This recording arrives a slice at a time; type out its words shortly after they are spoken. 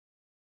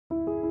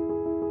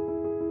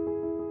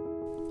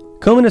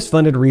Komen has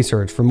funded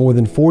research for more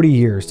than 40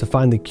 years to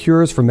find the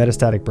cures for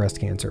metastatic breast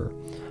cancer,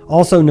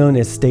 also known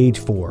as stage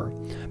 4.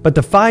 But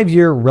the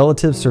 5-year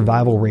relative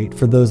survival rate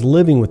for those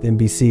living with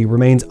MBC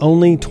remains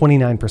only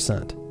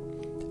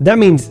 29%. That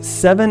means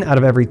 7 out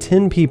of every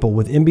 10 people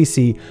with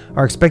MBC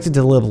are expected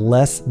to live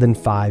less than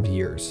 5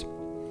 years.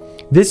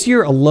 This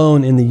year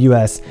alone in the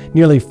US,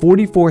 nearly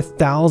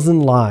 44,000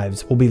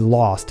 lives will be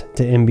lost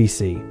to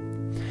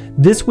MBC.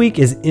 This week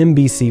is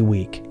MBC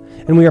Week,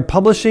 and we are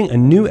publishing a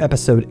new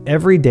episode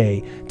every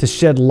day to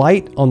shed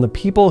light on the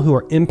people who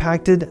are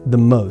impacted the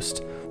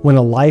most when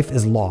a life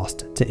is lost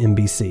to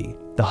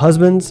MBC. The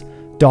husbands,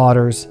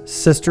 daughters,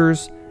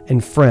 sisters,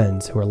 and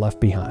friends who are left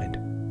behind.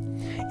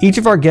 Each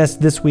of our guests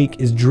this week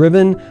is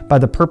driven by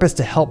the purpose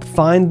to help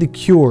find the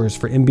cures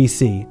for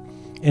MBC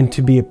and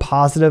to be a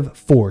positive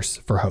force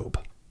for hope.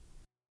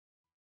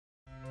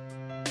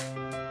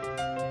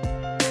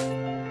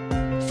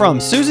 From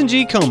Susan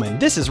G.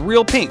 Komen, this is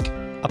Real Pink,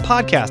 a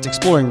podcast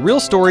exploring real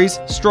stories,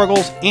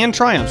 struggles, and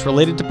triumphs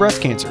related to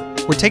breast cancer.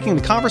 We're taking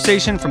the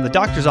conversation from the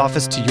doctor's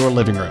office to your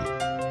living room.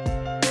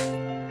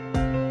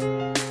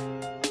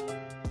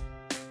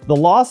 The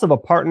loss of a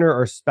partner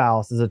or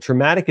spouse is a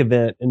traumatic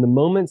event, and the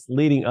moments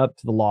leading up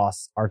to the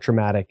loss are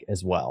traumatic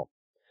as well.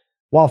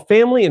 While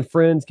family and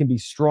friends can be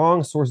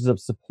strong sources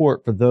of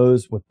support for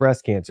those with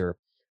breast cancer,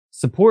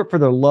 support for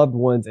their loved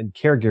ones and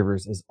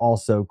caregivers is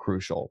also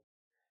crucial.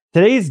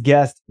 Today's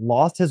guest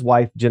lost his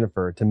wife,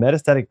 Jennifer, to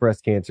metastatic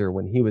breast cancer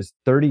when he was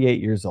 38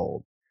 years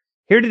old.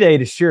 Here today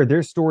to share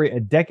their story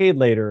a decade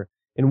later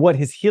and what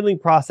his healing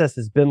process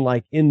has been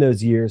like in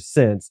those years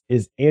since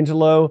is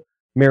Angelo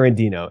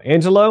Marandino.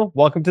 Angelo,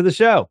 welcome to the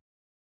show.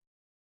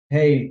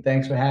 Hey,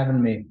 thanks for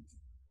having me.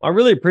 I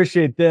really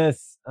appreciate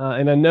this.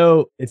 And I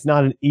know it's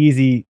not an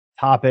easy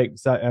topic,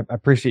 so I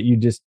appreciate you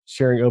just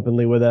sharing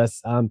openly with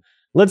us.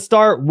 Let's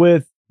start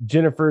with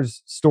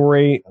Jennifer's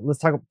story.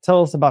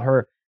 Tell us about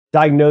her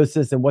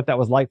diagnosis and what that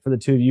was like for the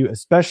two of you,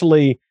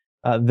 especially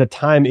the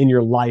time in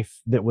your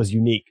life that was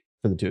unique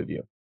for the two of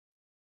you.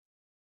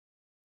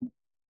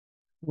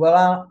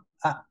 Well,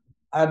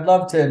 I'd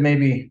love to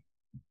maybe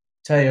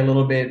tell you a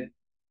little bit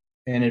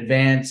in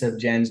advance of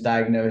Jen's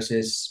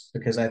diagnosis,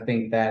 because I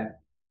think that,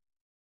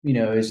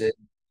 is a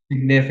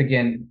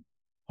significant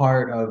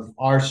part of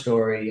our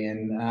story.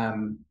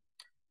 And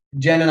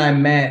Jen and I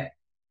met,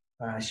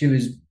 she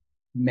was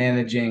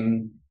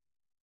managing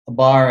a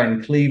bar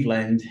in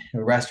Cleveland,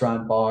 a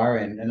restaurant bar,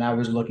 and I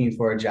was looking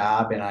for a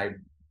job, and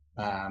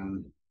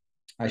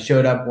I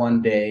showed up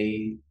one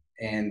day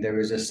and there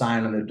was a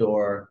sign on the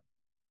door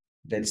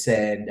that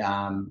said,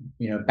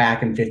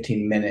 back in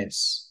 15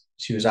 minutes.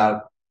 She was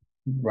out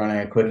running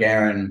a quick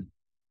errand.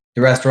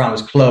 The restaurant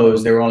was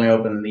closed. They were only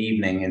open in the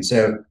evening. And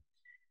so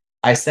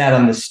I sat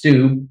on the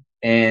stoop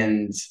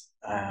and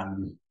I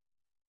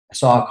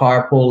saw a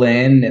car pull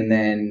in, and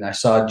then I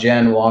saw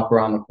Jen walk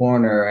around the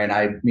corner, and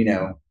I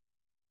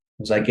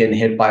was like getting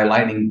hit by a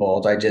lightning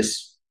bolt.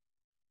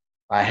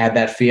 I had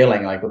that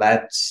feeling like,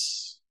 well,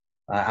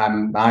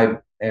 I'm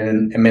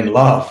in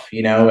love,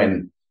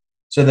 and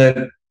so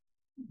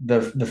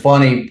the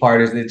funny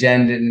part is that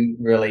Jen didn't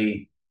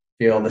really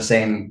feel the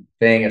same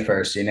thing at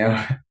first,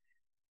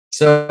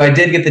 So I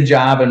did get the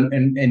job,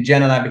 and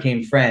Jen and I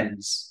became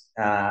friends.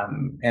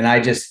 And I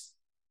just,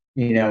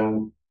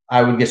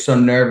 I would get so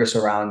nervous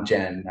around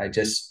Jen.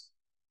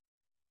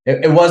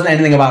 It wasn't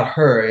anything about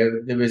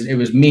her. It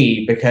was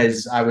me,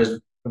 because I was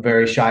a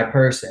very shy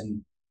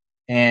person.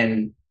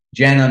 And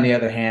Jen, on the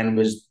other hand,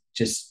 was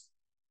just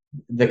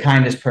the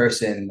kindest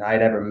person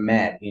I'd ever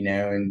met,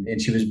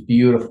 and she was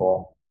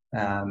beautiful.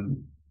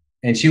 And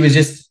she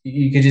was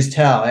you could just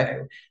tell.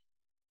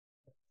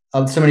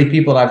 So many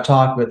people I've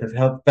talked with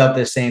have felt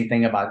the same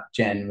thing about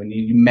Jen. When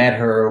you met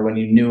her, or when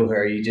you knew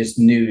her, you just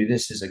knew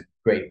this is a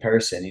great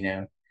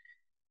person,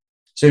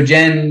 So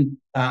Jen,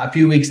 a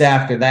few weeks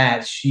after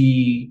that,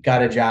 she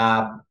got a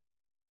job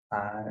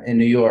in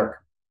New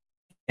York,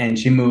 and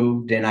she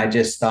moved. And I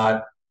just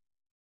thought,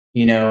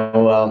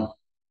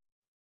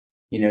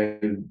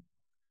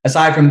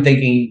 aside from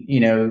thinking,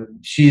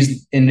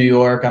 she's in New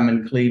York, I'm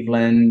in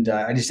Cleveland,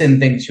 I just didn't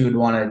think she would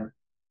want to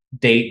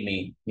date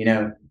me,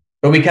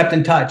 But we kept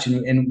in touch,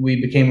 and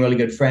we became really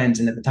good friends.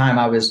 And at the time,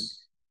 I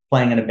was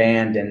playing in a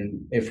band,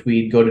 and if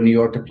we'd go to New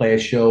York to play a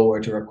show or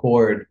to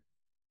record,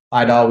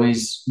 I'd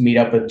always meet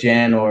up with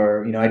Jen,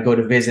 or, I'd go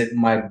to visit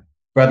my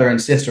brother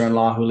and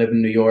sister-in-law who live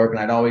in New York, and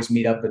I'd always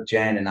meet up with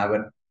Jen, and I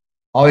would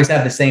always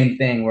have the same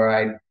thing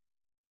where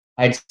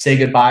I'd say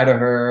goodbye to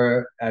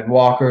her, I'd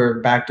walk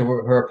her back to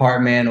her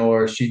apartment,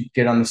 or she'd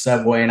get on the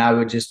subway, and I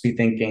would just be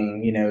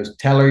thinking,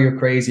 tell her you're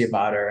crazy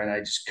about her, and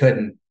I just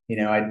couldn't,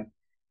 I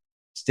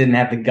just didn't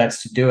have the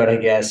guts to do it, I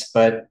guess.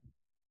 But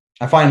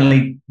I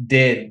finally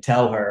did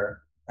tell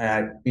her,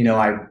 as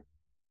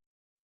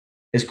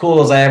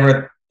cool as I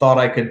ever thought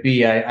I could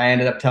be, I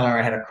ended up telling her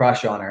I had a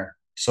crush on her.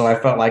 So I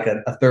felt like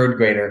a third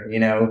grader,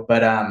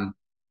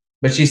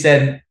 but she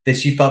said that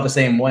she felt the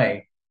same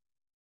way.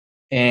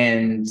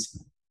 And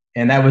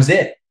that was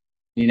it,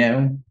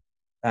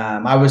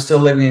 I was still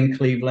living in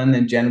Cleveland,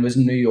 and Jen was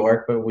in New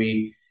York, but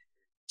we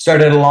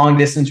started a long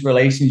distance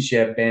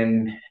relationship,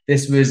 and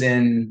this was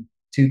in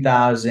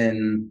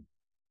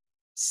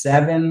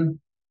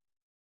 2007.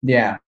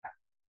 Yeah.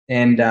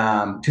 And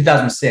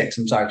 2006,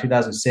 I'm sorry,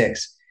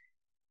 2006.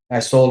 I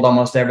sold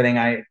almost everything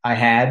I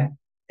had,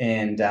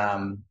 and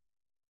got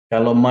a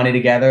little money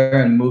together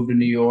and moved to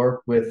New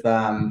York with,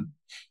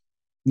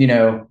 you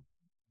know,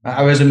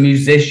 I was a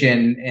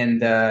musician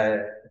and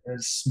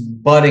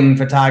budding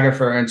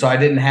photographer. And so I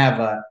didn't have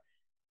a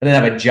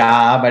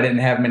job. I didn't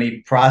have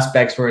many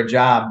prospects for a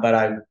job, but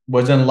I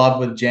was in love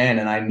with Jen,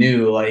 and I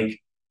knew like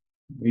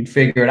we'd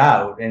figure it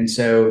out. And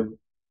so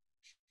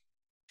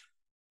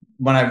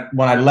when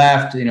I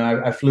left,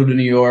 I flew to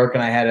New York,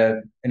 and I had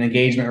an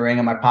engagement ring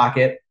in my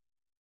pocket.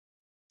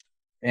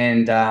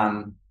 And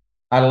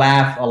I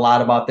laugh a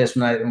lot about this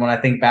when I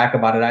think back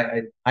about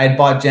it. I had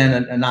bought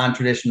Jen a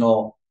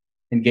non-traditional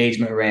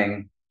engagement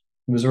ring.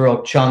 It was a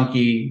real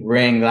chunky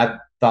ring that I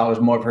thought was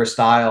more of her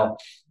style.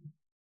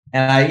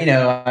 And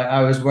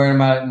I was wearing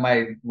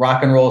my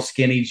rock and roll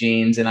skinny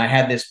jeans, and I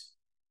had this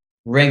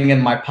ring in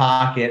my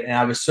pocket, and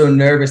I was so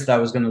nervous that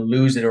I was going to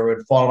lose it or it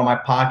would fall out of my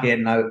pocket.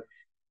 And I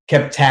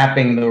kept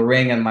tapping the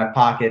ring in my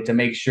pocket to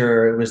make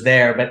sure it was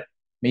there. But I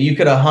mean, you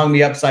could have hung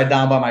me upside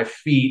down by my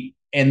feet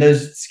in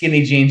those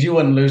skinny jeans, you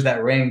wouldn't lose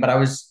that ring. But I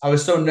was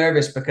so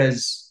nervous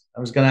because I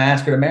was going to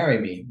ask her to marry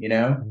me.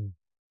 Yeah.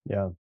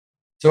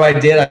 So I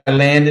did. I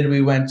landed.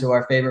 We went to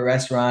our favorite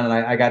restaurant, and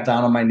I got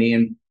down on my knee,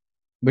 and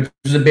which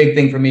was a big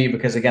thing for me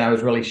because again, I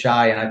was really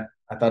shy, and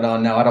I thought, oh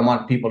no, I don't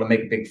want people to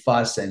make a big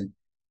fuss. And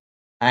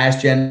I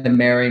asked Jen to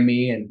marry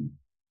me, and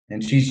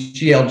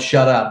she yelled,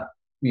 "Shut up."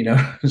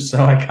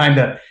 So I kind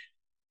of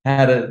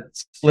had a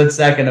split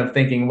second of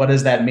thinking, what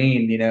does that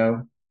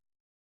mean?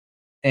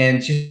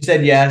 And she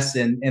said yes.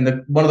 And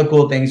one of the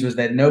cool things was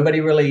that nobody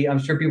really, I'm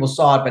sure people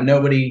saw it, but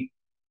nobody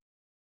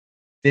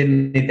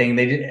did anything.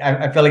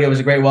 I felt like it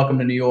was a great welcome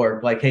to New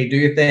York. Like, hey, do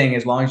your thing.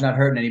 As long as you're not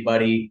hurting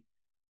anybody,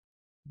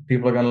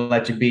 people are going to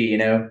let you be.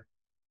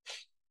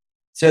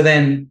 So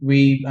then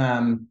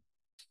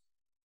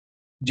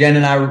Jen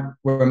and I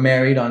were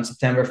married on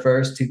September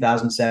 1st,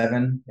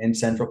 2007 in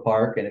Central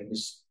Park. And it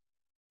was,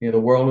 the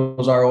world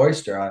was our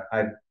oyster.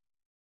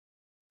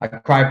 I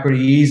cried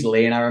pretty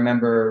easily. And I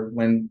remember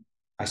when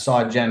I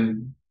saw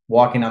Jen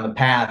walking on the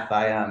path,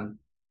 I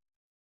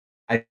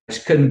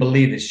just couldn't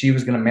believe that she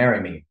was going to marry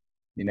me.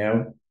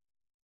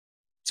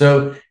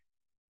 So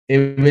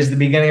it was the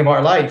beginning of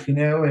our life.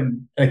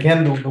 And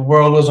again, the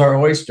world was our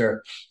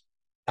oyster.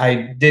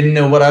 I didn't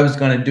know what I was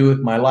going to do with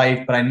my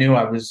life, but I knew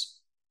I was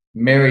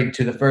married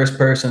to the first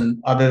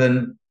person other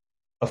than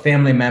a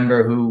family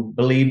member who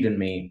believed in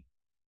me.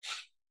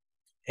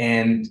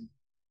 And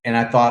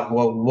I thought,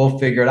 well, we'll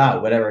figure it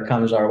out, whatever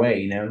comes our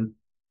way.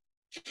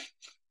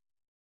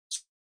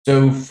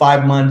 So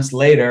 5 months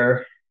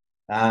later,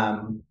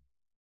 Jen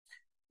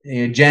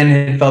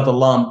had felt a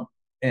lump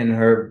in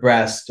her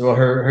breast. Well,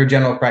 her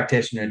general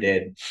practitioner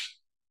did,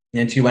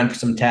 and she went for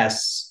some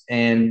tests.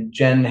 And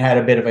Jen had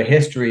a bit of a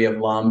history of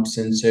lumps,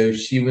 and so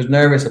she was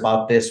nervous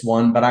about this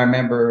one. But I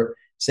remember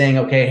saying,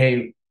 "Okay,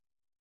 hey,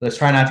 let's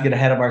try not to get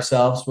ahead of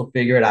ourselves. We'll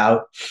figure it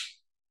out."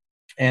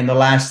 And the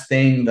last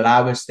thing that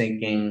I was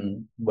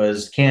thinking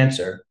was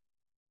cancer,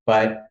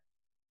 but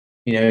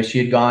she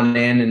had gone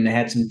in and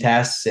had some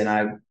tests, and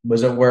I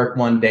was at work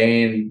one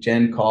day, and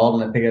Jen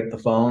called, and I picked up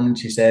the phone, and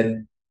she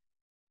said,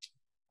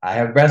 "I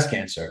have breast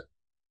cancer."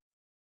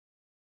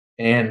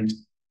 And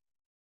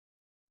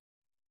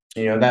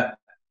that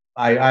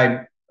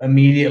I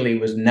immediately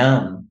was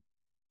numb.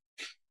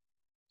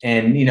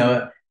 And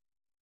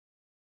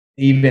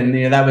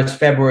even that was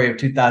February of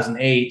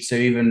 2008, so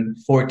even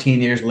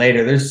 14 years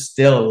later, there's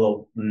still a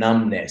little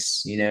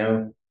numbness.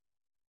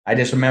 I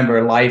just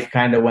remember life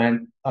kind of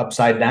went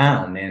upside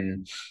down,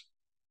 and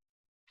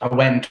I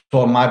went and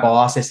told my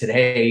boss. I said,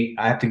 "Hey,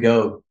 I have to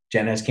go.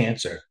 Jen has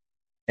cancer."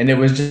 And it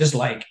was just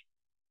like,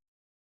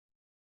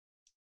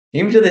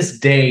 even to this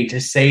day,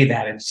 to say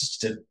that, it's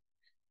just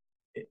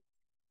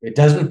it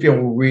doesn't feel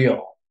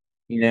real.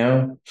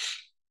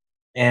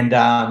 And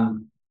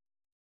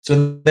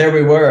so there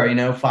we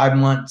were, 5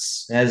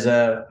 months as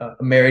a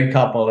married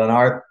couple,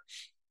 and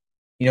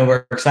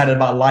we're excited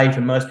about life.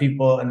 And most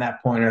people in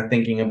that point are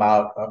thinking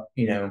about,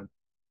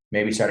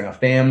 maybe starting a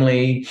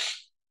family,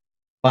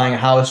 buying a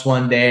house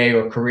one day,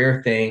 or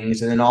career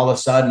things. And then all of a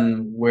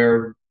sudden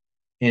we're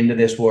into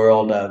this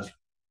world of,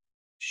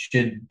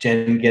 should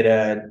Jen get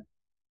a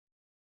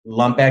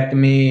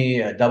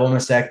lumpectomy, a double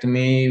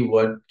mastectomy?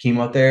 What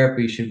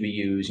chemotherapy should we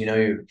use?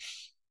 You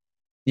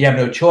have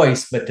no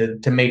choice but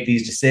to make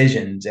these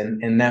decisions,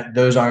 and that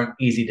those aren't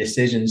easy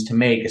decisions to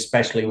make,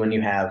 especially when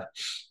you have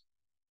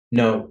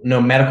no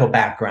medical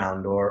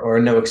background or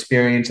no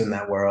experience in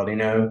that world.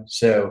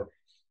 So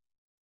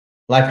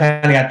life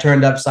kind of got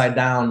turned upside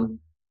down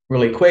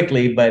really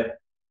quickly. But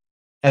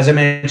as I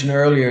mentioned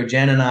earlier,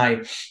 Jen and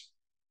I,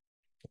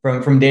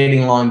 from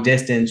dating long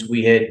distance,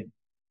 we had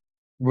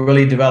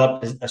really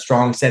developed a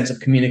strong sense of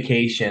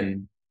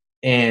communication,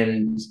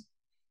 and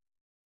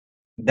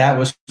that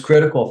was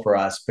critical for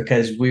us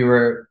because we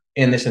were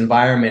in this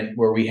environment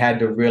where we had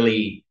to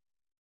really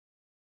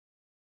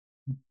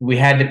we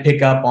had to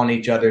pick up on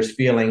each other's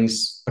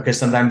feelings because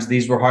sometimes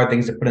these were hard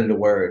things to put into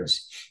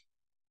words.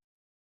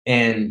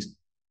 And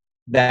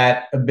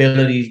that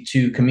ability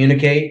to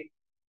communicate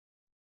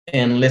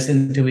and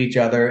listen to each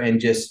other and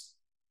just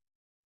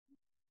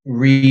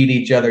read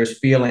each other's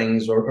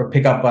feelings, or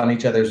pick up on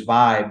each other's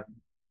vibe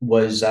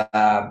was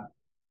that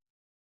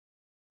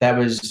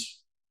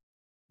was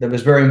that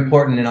was very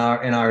important in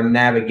our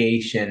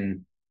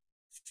navigation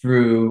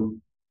through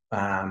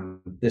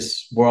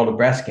this world of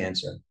breast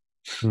cancer.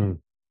 Hmm.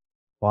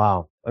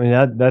 Wow. I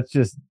mean,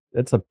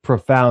 that's a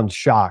profound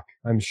shock,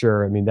 I'm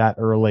sure. I mean, that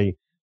early,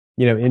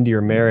 into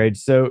your marriage.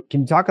 So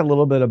can you talk a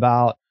little bit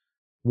about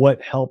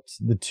what helped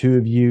the two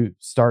of you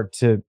start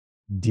to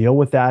deal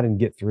with that and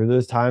get through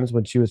those times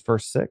when she was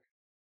first sick?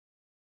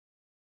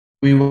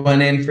 We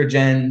went in for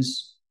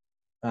Jen's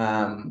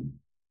um,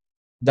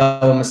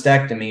 double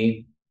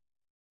mastectomy,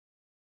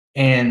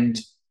 and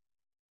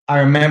I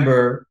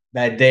remember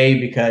that day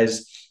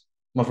because,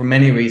 well, for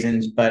many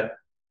reasons, but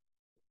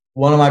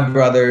one of my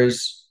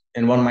brothers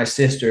and one of my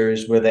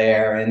sisters were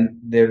there, and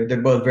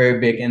they're both very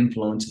big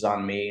influences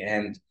on me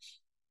and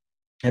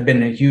have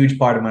been a huge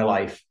part of my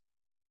life.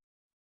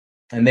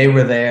 And they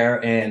were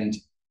there, and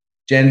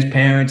Jen's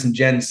parents and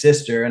Jen's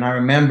sister. And I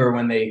remember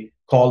when they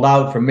called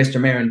out for Mr.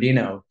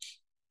 Marandino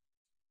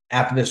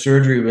after the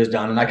surgery was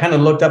done, and I kind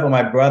of looked up at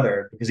my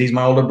brother because he's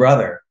my older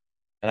brother,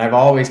 and I've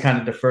always kind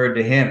of deferred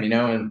to him,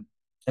 and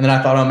then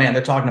I thought, oh man,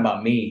 they're talking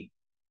about me,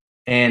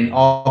 and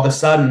all of a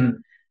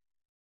sudden,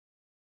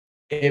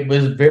 it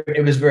was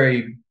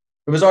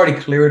already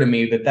clear to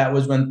me that that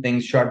was when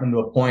things sharpened to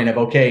a point of,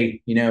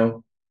 okay,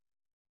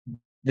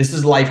 this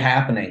is life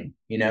happening.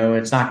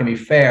 It's not going to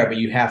be fair, but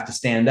you have to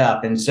stand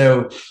up. And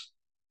so,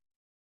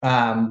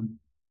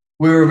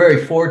 we were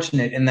very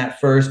fortunate in that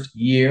first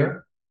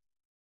year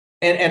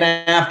and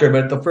after,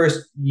 but the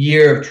first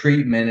year of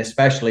treatment,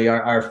 especially,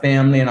 our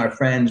family and our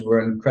friends were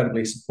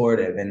incredibly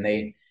supportive, and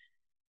they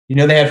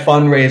had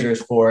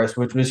fundraisers for us,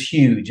 which was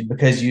huge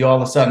because you all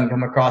of a sudden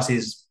come across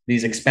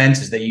these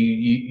expenses that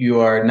you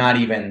are not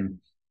even,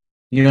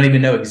 you don't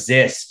even know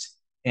exist.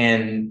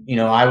 And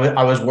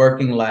I was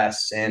working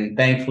less, and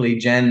thankfully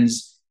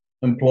Jen's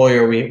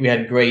employer, we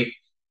had great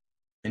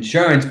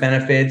insurance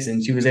benefits,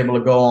 and she was able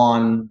to go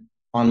on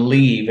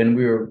leave, and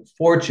we were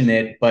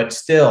fortunate, but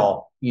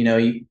still,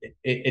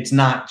 it's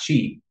not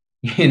cheap,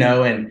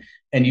 and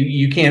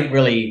you can't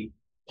really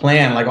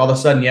plan, like all of a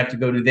sudden you have to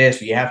go do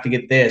this, or you have to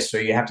get this,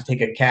 or you have to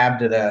take a cab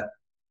to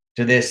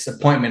this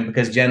appointment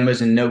because Jen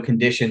was in no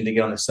condition to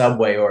get on the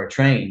subway or a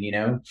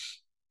train.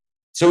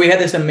 So we had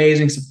this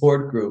amazing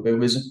support group. It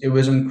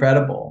was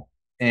incredible,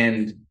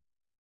 and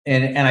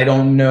I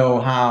don't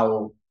know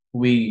how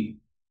we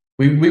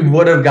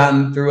would have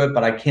gotten through it,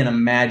 but I can't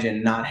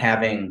imagine not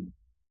having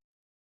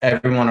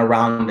everyone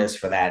around us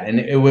for that. And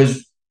it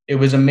was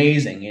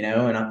amazing,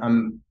 and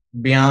I'm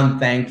beyond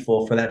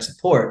thankful for that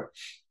support.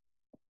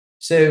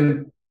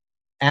 So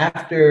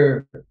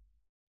after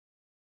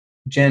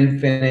Jen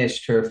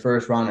finished her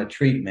first round of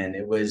treatment,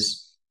 it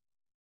was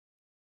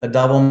a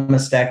double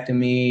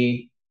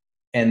mastectomy,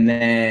 and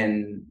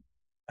then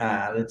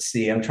let's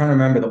see, I'm trying to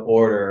remember the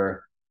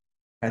order.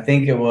 I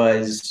think it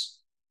was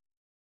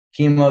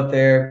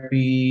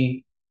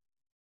chemotherapy,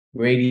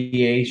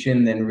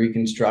 radiation, then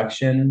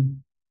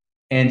reconstruction.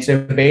 And so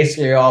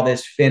basically all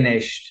this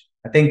finished,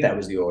 I think that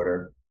was the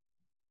order.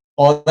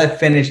 All that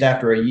finished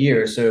after a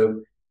year.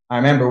 So I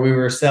remember we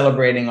were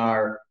celebrating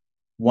our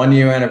 1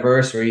 year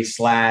anniversary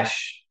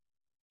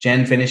 /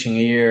 Jen finishing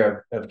a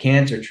year of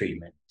cancer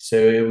treatment. So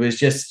it was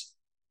just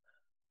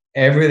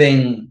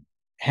everything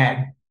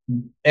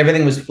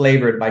everything was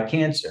flavored by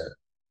cancer.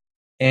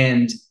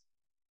 And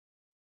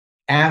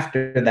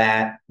after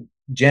that,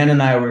 Jen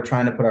and I were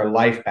trying to put our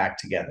life back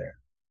together,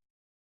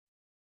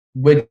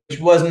 which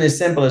wasn't as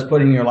simple as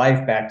putting your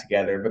life back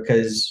together,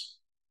 because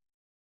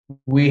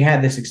we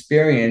had this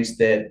experience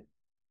that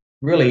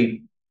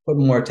really put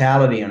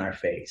mortality in our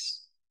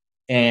face,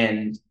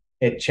 and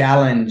it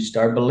challenged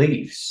our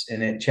beliefs,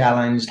 and it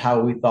challenged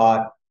how we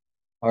thought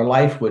our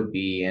life would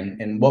be,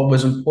 and what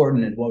was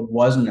important and what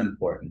wasn't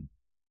important.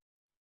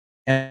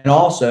 And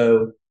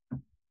also,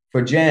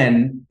 for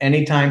Jen,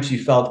 anytime she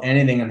felt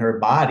anything in her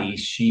body,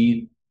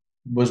 she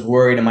was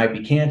worried it might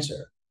be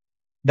cancer.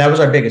 That was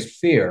our biggest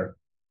fear,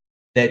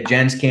 that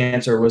Jen's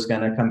cancer was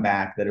going to come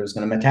back, that it was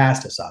going to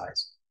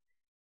metastasize.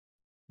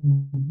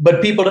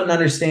 But people didn't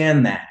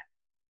understand that.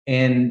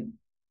 And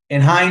in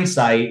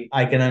hindsight,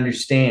 I can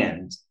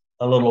understand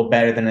a little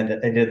better than I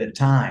did at the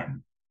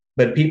time.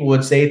 But people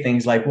would say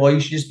things like, well, you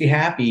should just be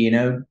happy,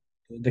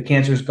 the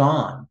cancer's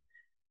gone.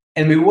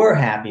 And we were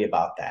happy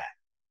about that.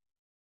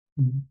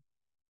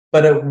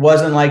 But it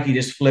wasn't like you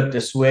just flipped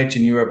a switch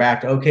and you were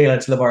back to, okay,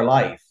 let's live our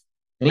life.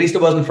 At least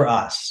it wasn't for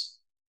us.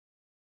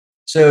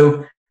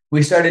 So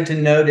we started to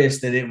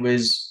notice that it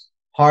was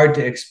hard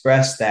to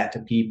express that to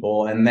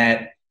people, and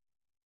that,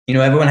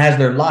 everyone has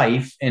their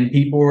life and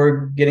people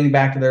were getting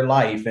back to their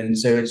life. And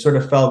so it sort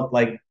of felt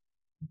like,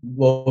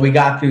 well, we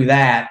got through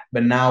that,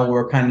 but now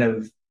we're kind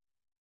of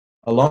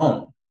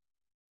alone.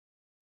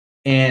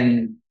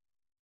 And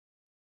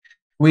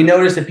we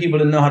noticed that people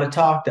didn't know how to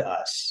talk to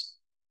us.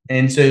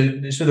 And so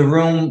the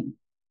room,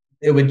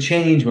 it would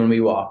change when we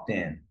walked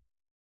in.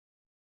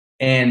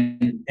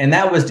 And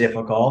that was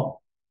difficult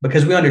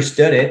because we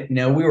understood it. You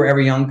know, we were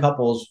every young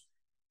couple's,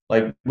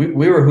 like we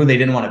were who they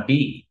didn't want to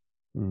be.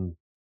 Mm.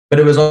 But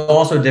it was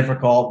also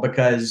difficult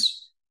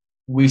because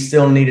we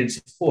still needed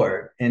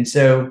support. And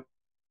so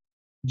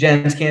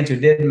Jen's cancer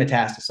did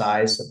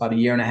metastasize about a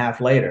year and a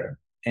half later,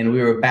 and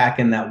we were back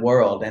in that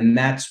world. And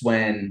that's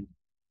when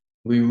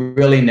we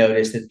really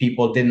noticed that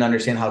people didn't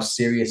understand how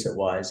serious it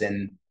was.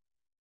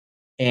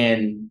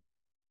 And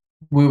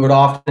we would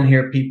often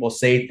hear people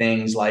say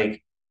things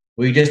like,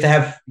 well, you just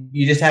have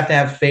to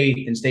have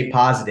faith and stay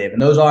positive.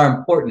 And those are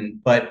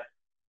important, but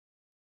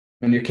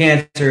when your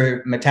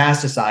cancer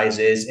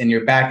metastasizes and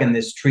you're back in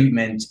this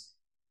treatment,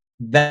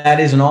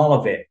 that isn't all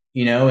of it,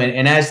 you know.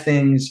 And as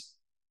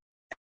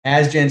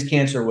Jen's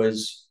cancer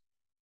was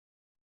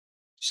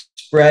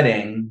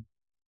spreading,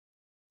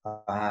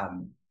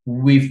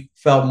 we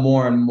felt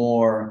more and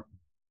more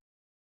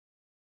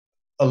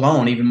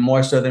alone, even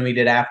more so than we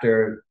did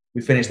after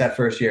we finished that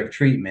first year of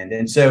treatment.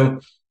 And so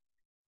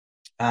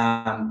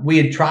we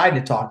had tried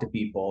to talk to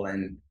people,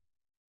 and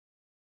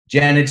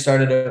Jen had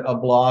started a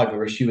blog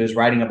where she was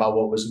writing about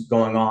what was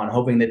going on,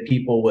 hoping that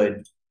people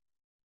would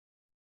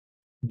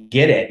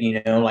get it,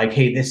 you know, like,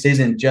 hey, this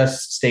isn't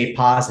just stay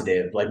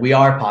positive. Like, we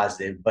are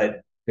positive,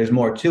 but there's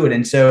more to it.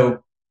 And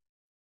so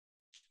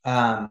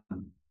at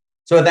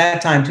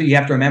that time too, you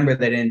have to remember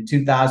that in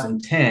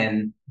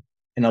 2010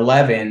 and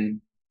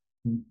 11,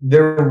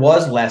 there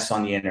was less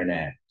on the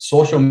internet.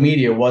 Social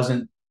media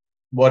wasn't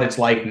what it's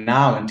like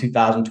now in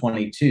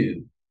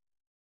 2022.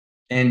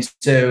 And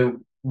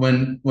so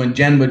when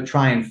Jen would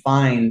try and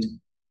find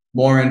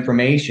more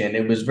information,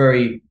 it was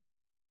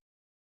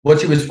what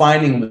she was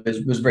finding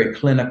was very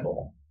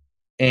clinical.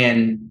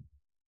 And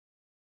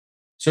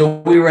so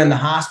we were in the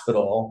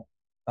hospital.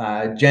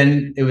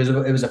 Jen, it was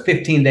a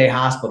 15-day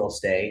hospital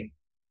stay.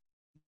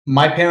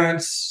 My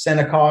parents sent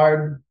a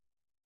card.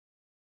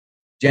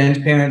 Jen's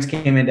parents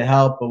came in to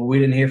help, but we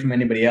didn't hear from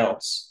anybody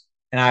else.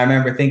 And I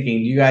remember thinking,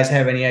 do you guys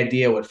have any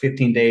idea what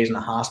 15 days in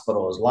the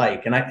hospital is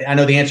like? And I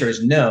know the answer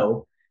is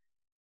no.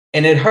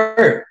 And it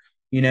hurt,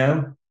 you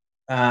know?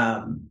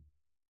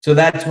 So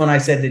that's when I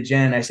said to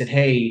Jen, I said,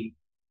 hey,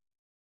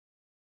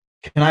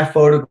 can I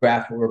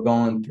photograph what we're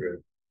going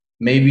through?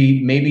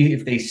 Maybe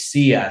if they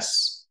see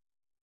us,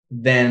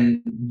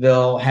 then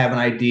they'll have an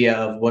idea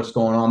of what's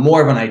going on,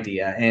 more of an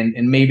idea,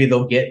 and maybe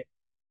they'll get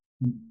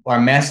our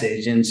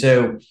message. And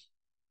so,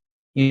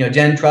 you know,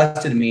 Jen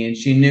trusted me, and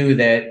she knew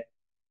that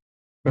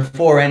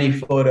before any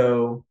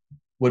photo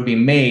would be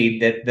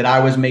made, that I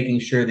was making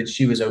sure that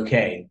she was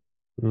okay.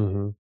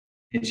 Mm-hmm.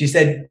 And she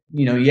said,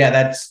 you know, yeah,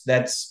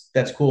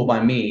 that's cool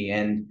by me.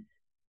 And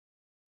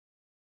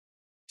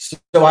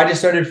so I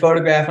just started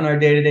photographing our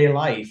day-to-day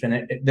life,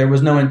 and there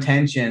was no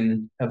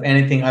intention of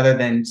anything other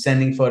than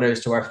sending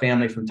photos to our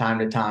family from time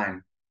to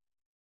time.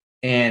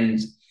 And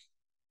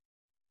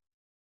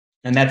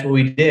that's what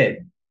we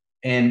did.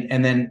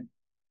 And then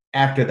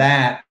after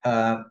that,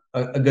 a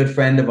good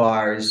friend of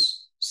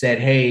ours said,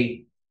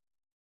 hey,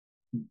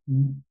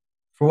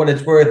 for what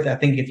it's worth, I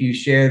think if you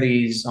share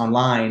these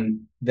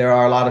online, there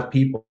are a lot of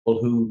people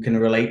who can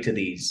relate to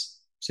these.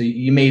 So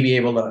you may be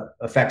able to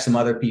affect some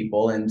other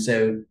people. And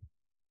so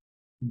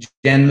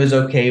Jen was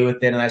okay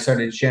with it, and I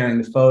started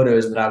sharing the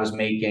photos that I was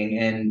making.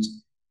 And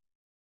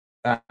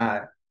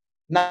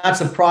not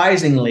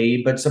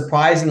surprisingly, but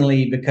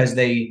surprisingly, because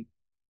they,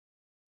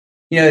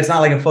 you know, it's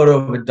not like a photo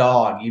of a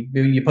dog.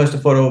 You post a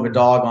photo of a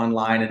dog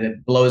online and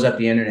it blows up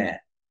the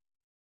internet,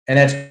 and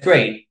that's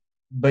great.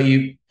 But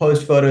you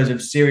post photos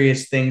of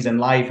serious things in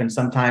life, and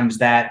sometimes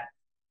that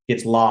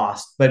gets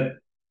lost. But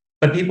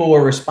people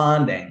were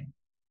responding,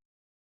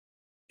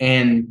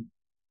 and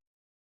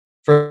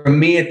for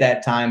me at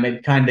that time,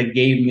 it kind of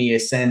gave me a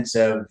sense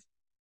of,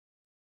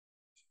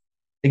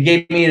 it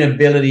gave me an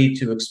ability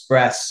to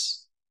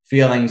express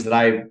feelings that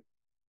I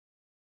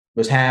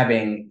was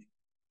having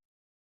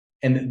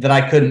and that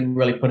I couldn't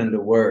really put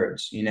into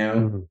words, you know?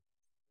 Mm-hmm.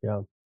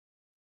 Yeah.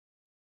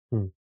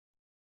 Hmm.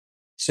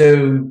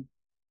 So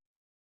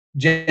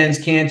Jen's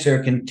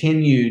cancer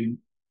continued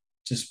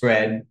to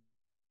spread.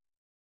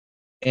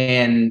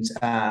 And,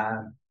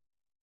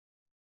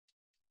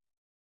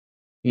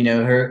 you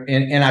know,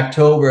 in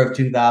October of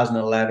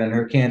 2011,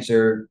 her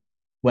cancer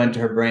went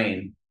to her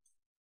brain.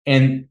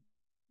 And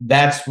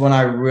that's when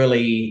I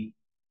really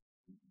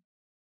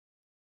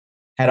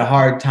had a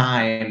hard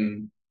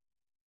time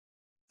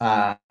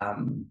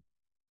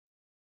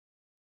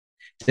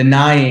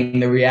denying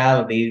the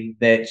reality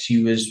that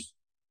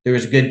there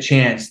was a good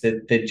chance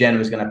that Jen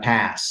was going to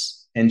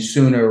pass, and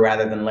sooner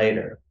rather than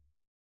later.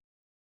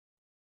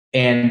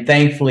 And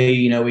thankfully,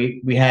 you know,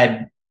 we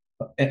had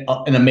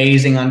an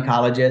amazing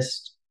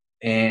oncologist,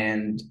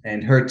 and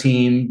her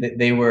team,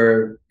 they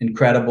were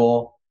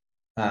incredible.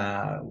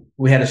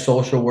 We had a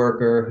social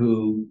worker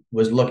who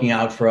was looking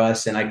out for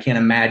us, and I can't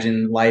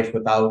imagine life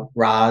without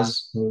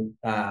Roz, who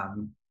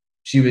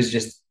she is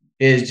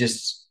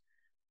just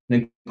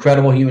an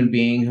incredible human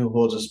being who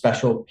holds a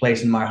special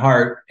place in my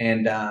heart.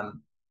 And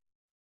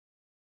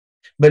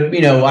but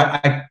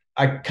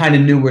I kind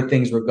of knew where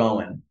things were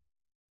going,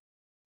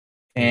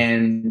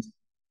 and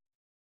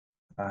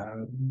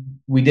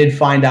we did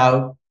find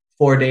out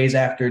 4 days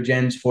after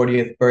Jen's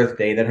 40th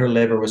birthday that her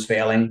liver was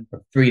failing,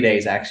 or 3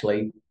 days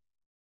actually,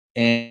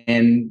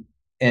 and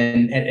at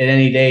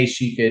any day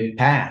she could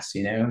pass.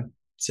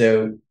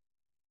 So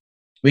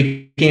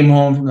we came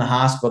home from the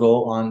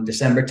hospital on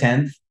December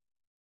 10th,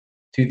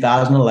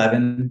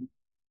 2011,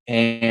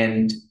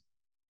 and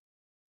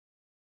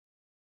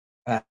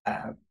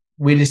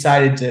we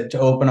decided to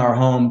open our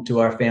home to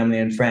our family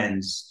and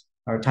friends,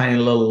 our tiny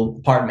little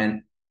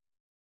apartment.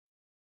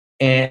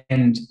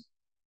 And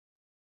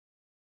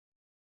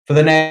for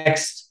the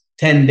next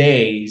 10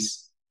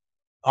 days,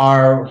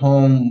 our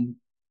home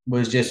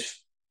was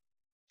just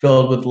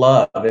filled with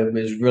love. It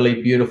was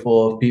really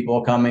beautiful of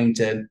people coming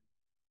to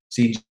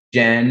see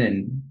Jen,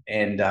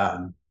 and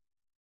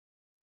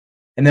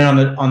then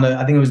on the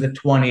I think it was the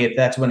 20th,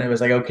 that's when it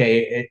was like,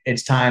 okay,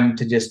 it's time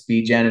to just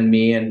be Jen and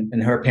me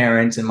and her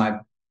parents and my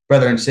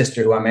brother and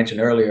sister, who I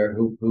mentioned earlier,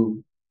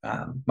 who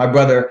my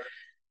brother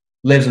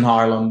lives in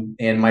Harlem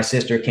and my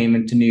sister came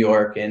into New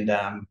York. And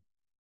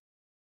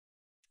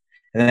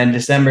then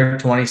December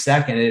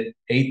 22nd at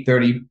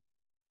 8:30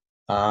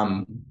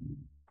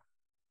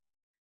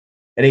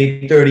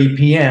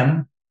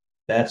 p.m.,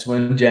 that's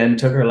when Jen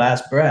took her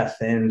last breath.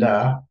 And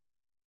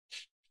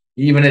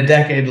even a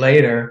decade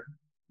later,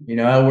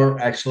 we're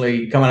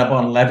actually coming up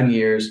on 11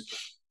 years.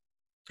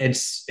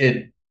 It's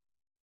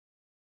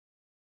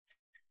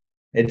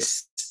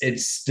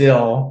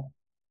still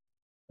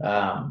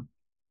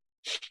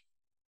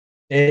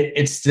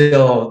it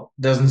still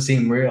doesn't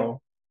seem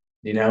real.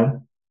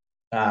 There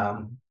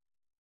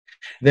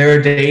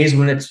are days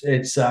when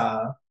it's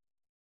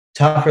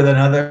tougher than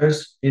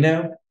others,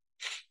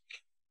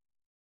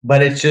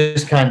 but it's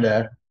just kind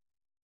of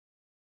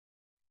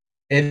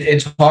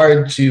it's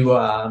hard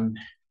to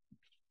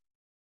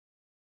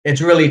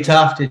it's really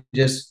tough to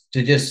just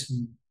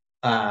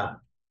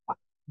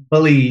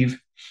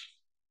believe.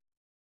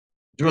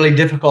 It's really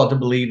difficult to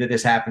believe that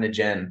this happened to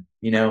Jen,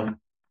 and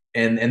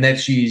that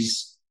she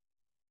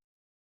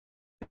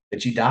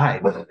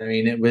died. I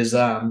mean,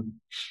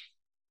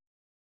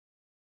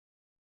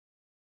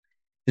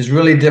 it's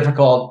really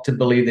difficult to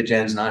believe that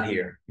Jen's not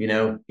here,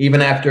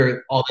 even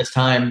after all this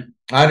time.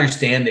 I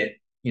understand it,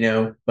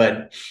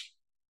 but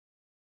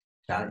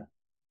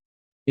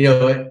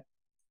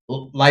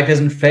life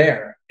isn't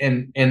fair,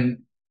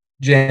 and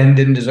Jen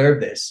didn't deserve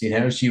this.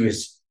 She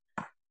was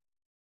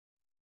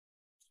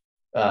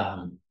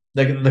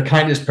the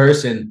kindest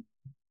person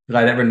that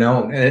I'd ever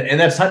known, and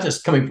that's not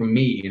just coming from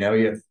me. You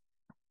have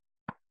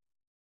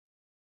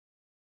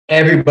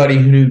everybody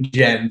who knew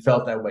Jen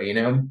felt that way.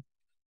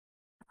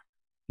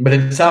 But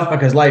it's tough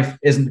because life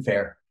isn't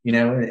fair.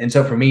 And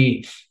so for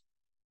me,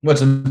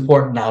 what's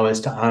important now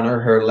is to honor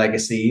her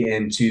legacy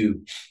and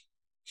to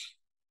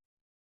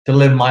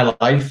live my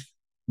life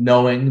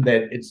knowing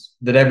that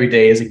every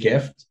day is a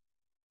gift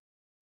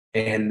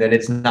and that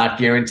it's not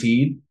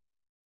guaranteed,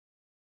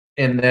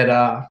 and that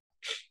I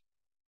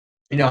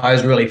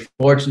was really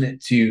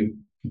fortunate to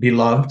be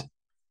loved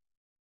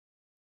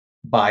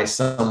by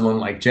someone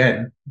like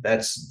Jen.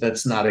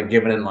 That's not a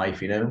given in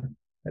life.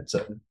 That's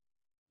a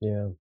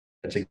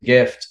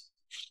gift.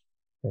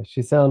 Yeah,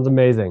 she sounds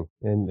amazing,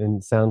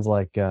 and sounds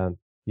like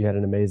you had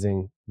an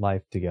amazing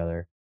life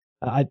together.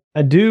 I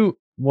do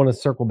want to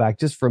circle back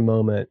just for a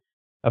moment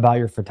about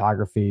your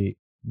photography,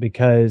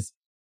 because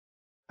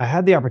I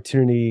had the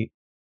opportunity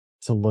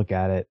to look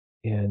at it,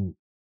 and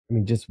I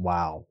mean, just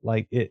wow!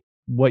 Like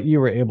what you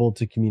were able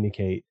to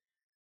communicate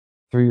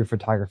through your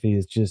photography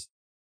is just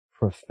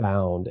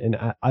profound. And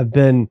I've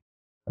been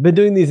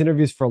doing these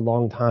interviews for a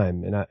long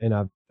time, and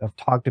I've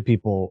talked to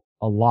people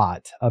a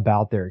lot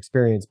about their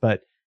experience,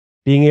 but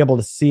being able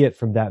to see it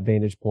from that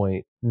vantage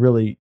point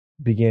really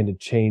began to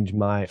change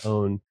my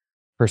own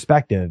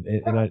perspective,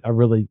 and I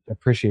really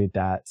appreciate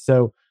that.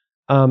 So,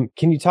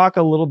 can you talk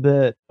a little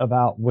bit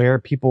about where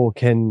people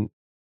can,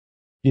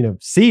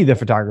 see the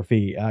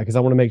photography? Because I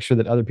want to make sure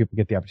that other people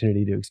get the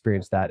opportunity to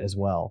experience that as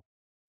well.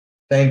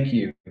 Thank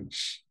you.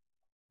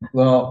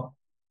 Well,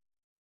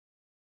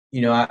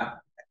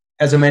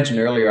 as I mentioned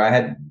earlier, I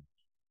had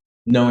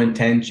no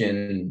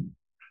intention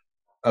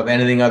of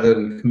anything other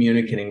than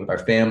communicating with our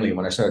family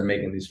when I started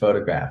making these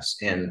photographs.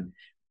 And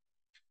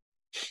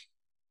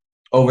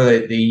over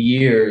the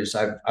years,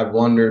 I've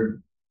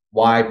wondered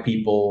why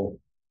people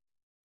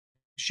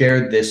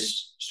shared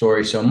this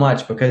story so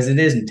much, because it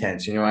is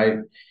intense.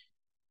 Jen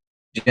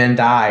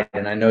died,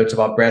 and I know it's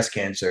about breast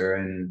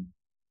cancer,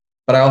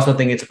 but I also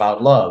think it's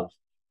about love.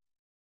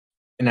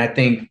 And I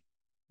think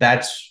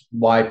that's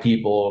why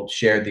people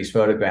shared these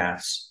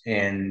photographs.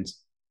 And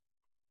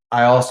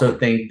I also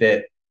think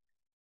that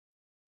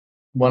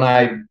when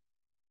I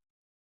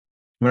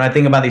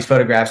think about these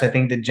photographs, I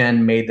think that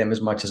Jen made them as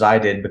much as I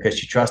did because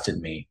she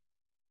trusted me.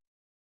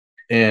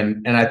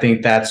 And I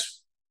think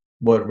that's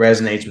what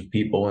resonates with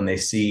people when they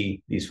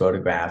see these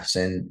photographs.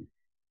 And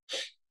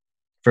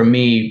for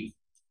me,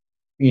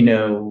 you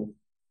know,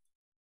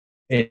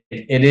 it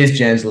is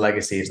Jen's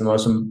legacy. It's the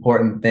most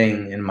important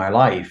thing in my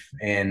life,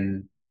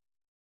 and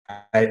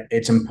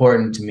it's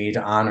important to me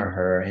to honor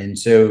her. And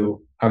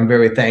so I'm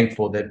very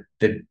thankful that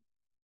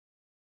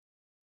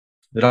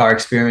our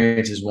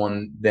experience is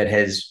one that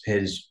has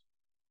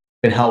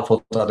been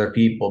helpful to other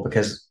people,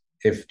 because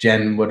if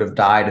Jen would have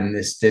died and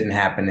this didn't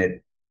happen,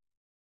 it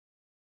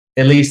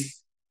at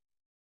least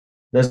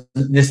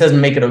this doesn't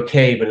make it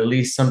okay, but at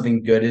least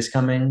something good is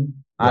coming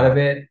out of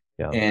it.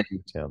 And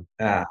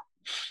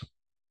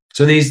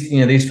so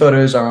these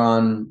photos are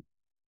on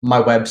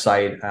my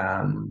website.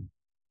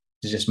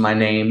 It's just my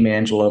name,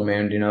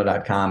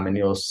 angelomandino.com, and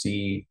you'll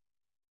see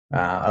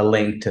a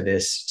link to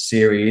this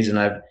series. And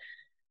I've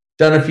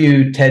done a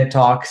few TED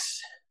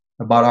Talks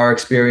about our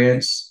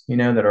experience,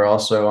 that are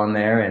also on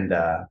there. And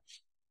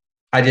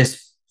I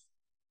just,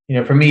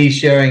 for me,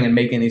 sharing and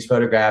making these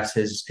photographs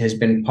has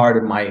been part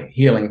of my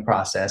healing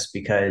process,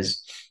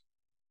 because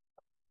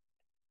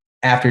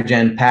after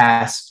Jen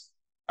passed,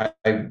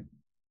 I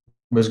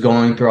was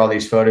going through all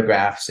these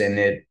photographs, and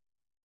it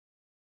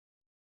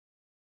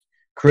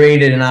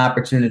created an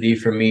opportunity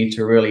for me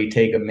to really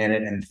take a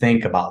minute and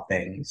think about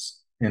things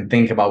and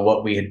think about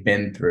what we had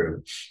been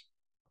through.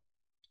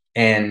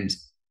 And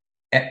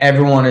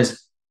everyone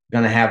is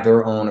going to have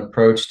their own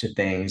approach to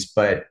things,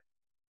 but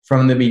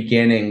from the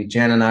beginning,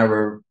 Jen and I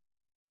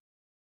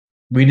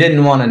we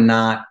didn't want to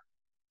not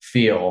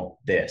feel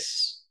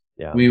this.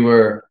 Yeah. We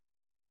were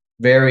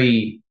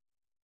very,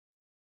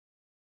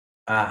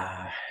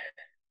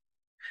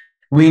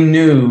 we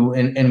knew,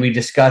 and we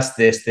discussed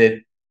this,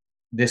 that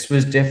this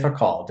was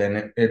difficult,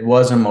 and it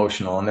was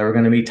emotional, and there were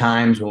going to be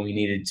times when we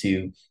needed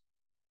to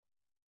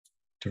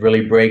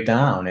really break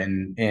down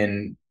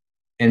and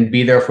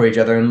be there for each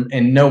other,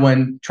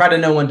 and try to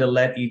know when to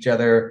let each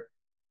other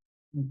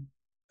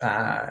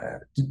cry,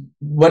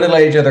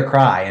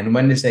 and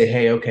when to say,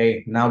 hey,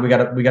 okay, now we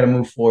gotta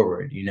move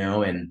forward,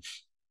 And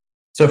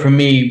so for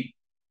me,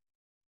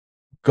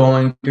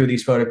 going through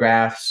these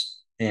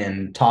photographs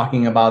and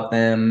talking about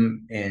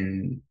them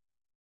and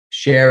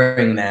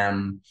sharing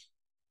them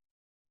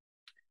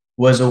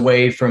was a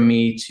way for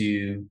me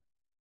to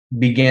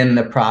begin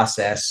the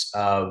process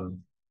of,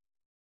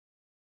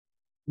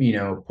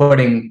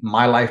 putting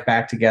my life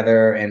back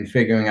together and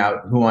figuring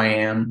out who I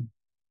am.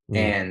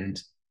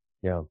 And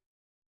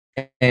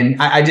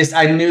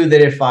I knew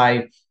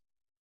that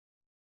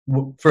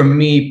for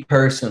me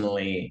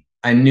personally,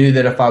 I knew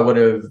that if I would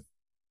have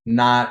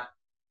not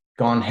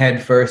gone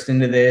head first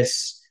into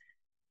this,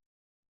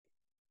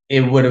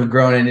 it would have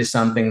grown into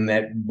something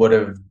that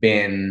wouldn't have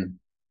been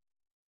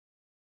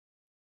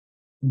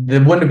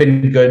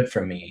good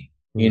for me,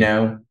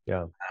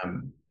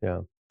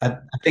 I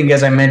think,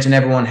 as I mentioned,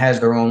 everyone has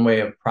their own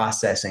way of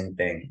processing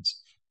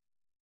things,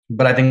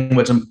 but I think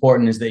what's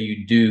important is that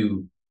you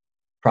do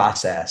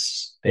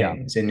process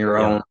things in your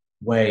own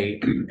way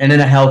and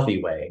in a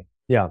healthy way.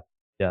 Yeah,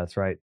 that's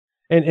right.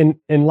 And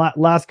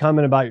last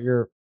comment about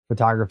your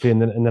photography, and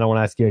then I want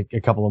to ask you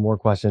a couple of more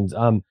questions.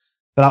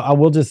 But I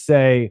will just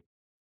say,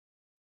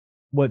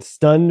 what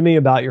stunned me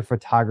about your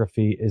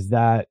photography is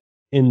that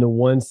in the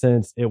one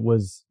sense it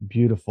was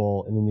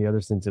beautiful, and in the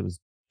other sense it was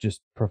just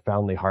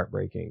profoundly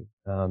heartbreaking.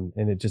 And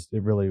it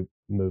really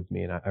moved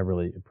me, and I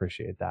really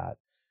appreciate that.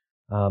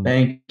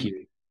 Thank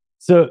you.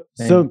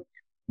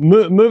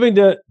 Moving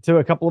to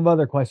a couple of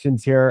other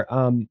questions here.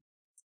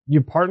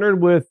 You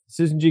partnered with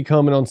Susan G.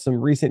 Komen on some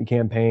recent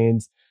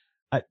campaigns.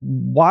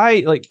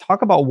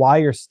 Talk about why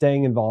you're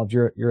staying involved.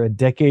 You're a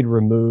decade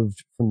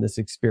removed from this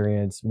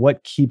experience.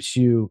 What keeps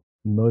you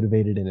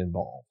motivated and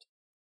involved?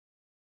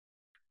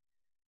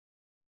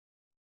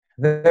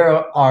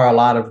 There are a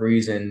lot of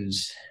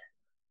reasons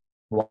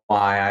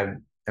why I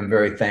am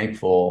very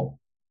thankful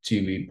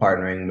to be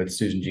partnering with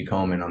Susan G.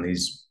 Komen on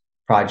these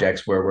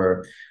projects where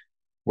we're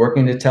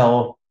working to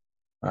tell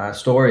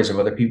stories of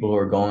other people who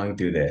are going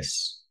through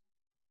this.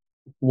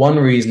 One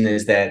reason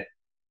is that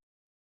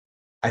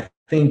I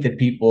think that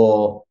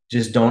people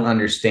just don't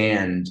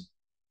understand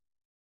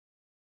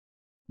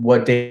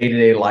what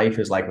day-to-day life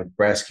is like with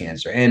breast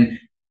cancer. And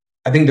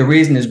I think the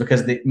reason is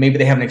because maybe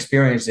they haven't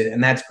experienced it,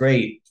 and that's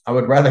great. I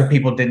would rather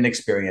people didn't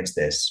experience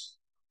this.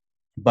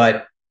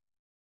 But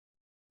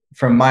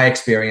from my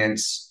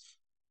experience,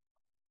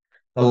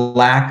 the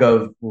lack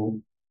of,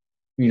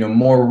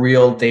 more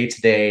real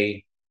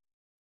day-to-day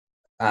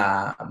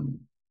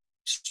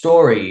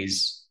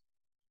stories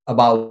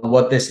about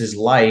what this is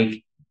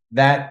like,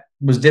 that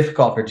was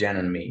difficult for Jen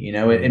and me.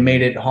 It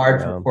made it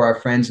hard for our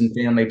friends and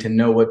family to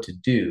know what to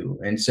do.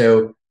 And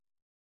so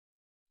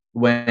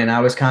when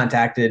I was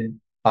contacted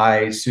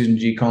by Susan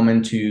G.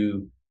 Komen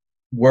to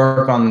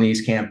work on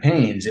these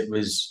campaigns, it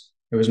was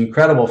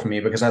incredible for me,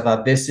 because I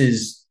thought this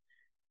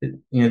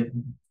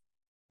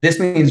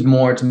means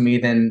more to me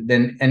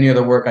than any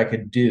other work I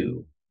could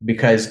do,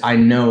 because I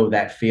know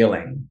that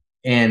feeling.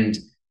 And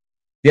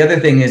the other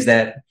thing is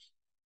that,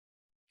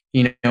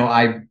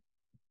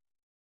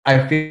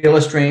 I feel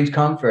a strange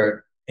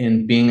comfort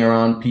in being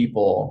around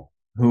people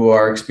who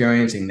are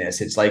experiencing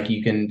this. It's like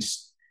you can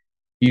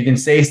you can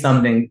say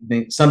something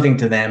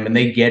to them and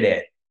they get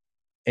it.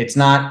 It's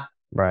not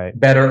Right.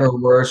 better or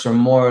worse or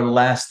more or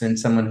less than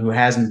someone who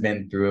hasn't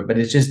been through it, but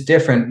it's just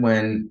different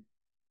when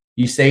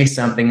you say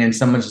something and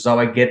someone says, "Oh,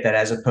 I get that,"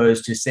 as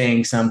opposed to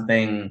saying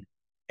something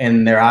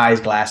and their eyes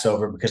glass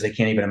over because they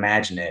can't even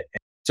imagine it.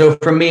 So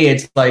for me,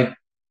 it's like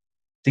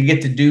to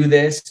get to do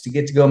this, to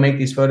get to go make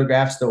these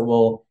photographs that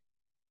will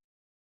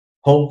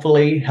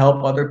hopefully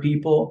help other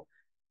people.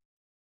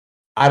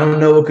 I don't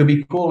know what could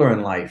be cooler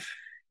in life,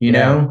 you Yeah.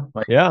 know?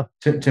 Like Yeah.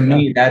 to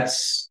me,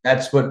 that's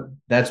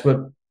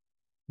what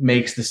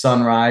makes the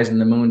sun rise and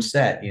the moon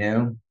set, you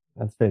know?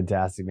 That's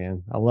fantastic,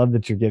 man. I love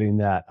that you're getting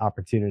that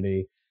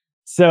opportunity.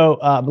 So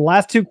the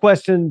last two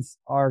questions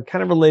are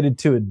kind of related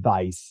to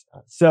advice.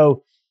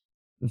 So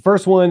the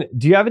first one,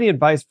 do you have any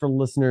advice for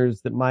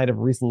listeners that might have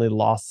recently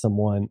lost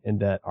someone and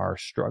that are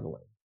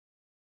struggling?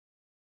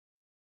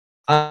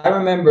 I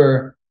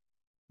remember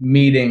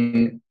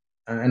meeting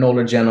an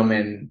older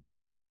gentleman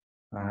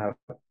uh,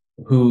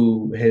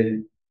 who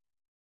had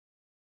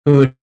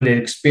who had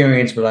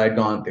experienced what I'd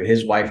gone through.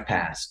 His wife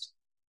passed,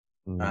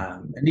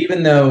 Mm, and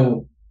even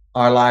though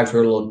our lives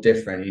were a little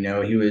different, you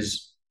know, he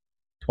was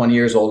 20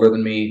 years older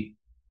than me.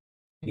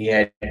 He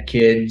had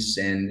kids,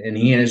 and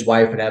he and his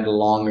wife had a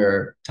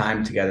longer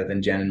time together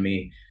than Jen and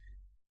me.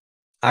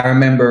 I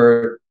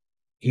remember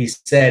he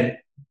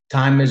said,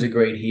 "Time is a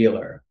great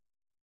healer."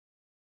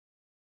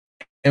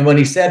 And when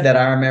he said that,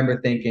 I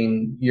remember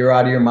thinking, "You're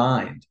out of your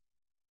mind.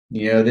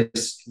 You know,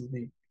 this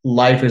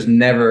life is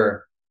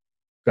never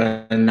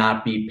going to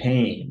not be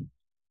pain."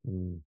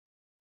 mm,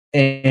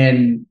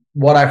 And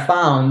what I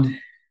found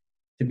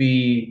to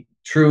be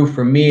true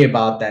for me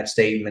about that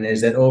statement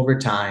is that over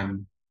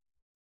time,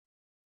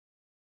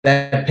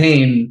 that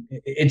pain,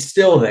 it's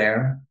still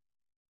there.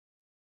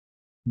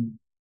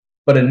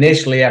 But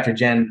initially, after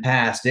Jen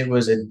passed, it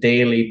was a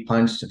daily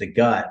punch to the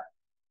gut.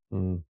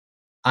 mm,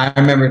 I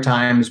remember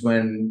times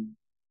when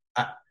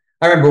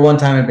I remember one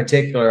time in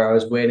particular, I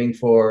was waiting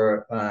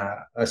for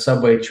a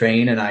subway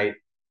train, and I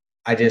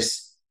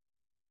just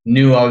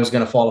knew I was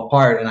going to fall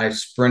apart, and I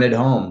sprinted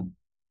home,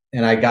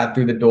 and I got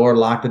through the door,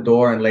 locked the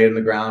door, and laid on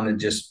the ground,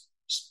 and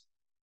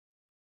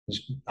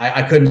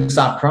I couldn't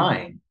stop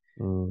crying.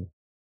 mm.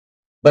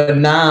 But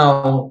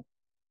now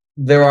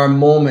there are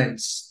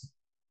moments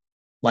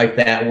like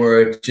that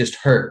where it just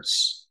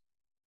hurts,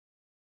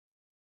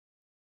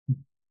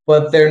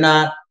 but they're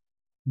not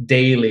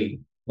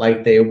daily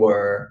like they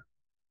were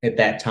at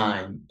that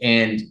time.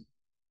 And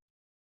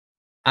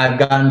I've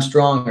gotten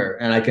stronger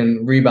and I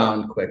can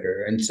rebound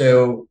quicker. And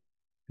so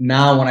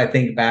now when I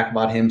think back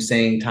about him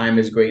saying time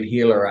is great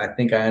healer, I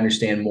think I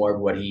understand more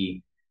of what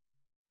he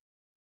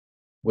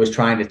was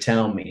trying to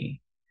tell me.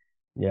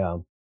 Yeah.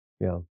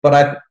 Yeah.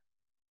 But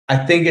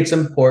I think it's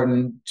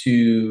important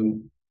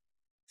to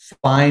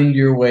find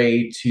your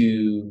way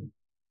to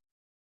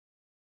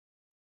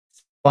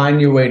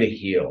find your way to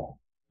heal.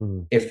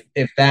 Mm,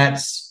 If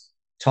that's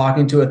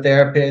talking to a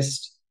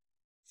therapist,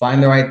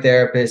 find the right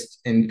therapist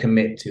and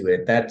commit to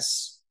it.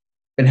 That's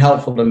been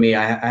helpful to me.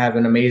 I have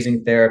an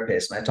amazing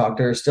therapist, and I talk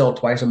to her still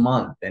twice a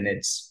month, and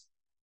it's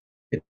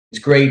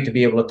great to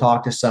be able to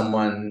talk to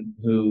someone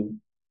who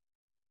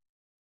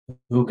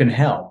can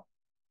help.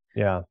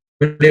 yeah.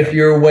 But if Yeah.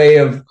 your way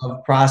of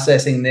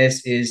processing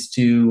this is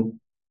to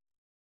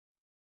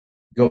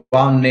go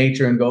out in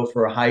nature and go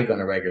for a hike on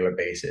a regular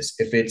basis,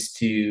 if it's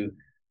to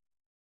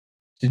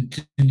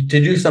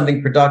do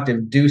something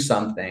productive, do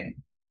something,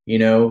 you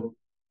know,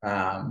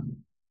 um,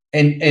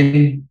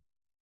 and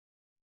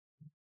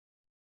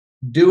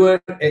do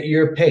it at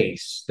your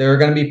pace. There are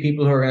going to be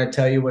people who are going to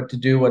tell you what to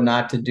do, what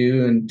not to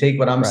do, and take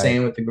what I'm Right.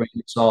 saying with a grain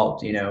of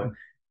salt, you know.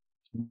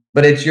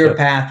 But it's your Yep.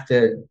 path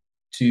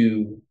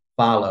to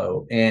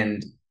follow,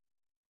 and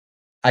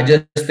I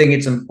just think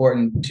it's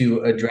important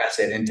to address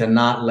it and to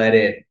not let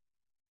it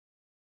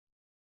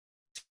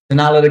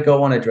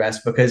go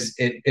unaddressed because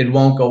it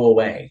won't go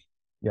away.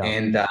 Yeah.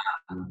 And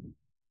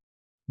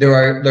there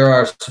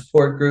are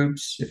support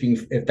groups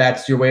if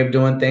that's your way of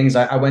doing things.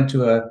 I went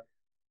to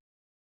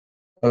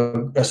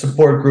a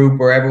support group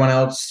where everyone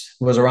else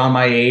was around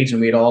my age and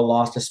we'd all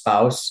lost a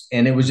spouse,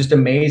 and it was just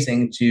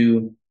amazing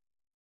to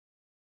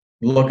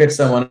look at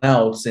someone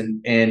else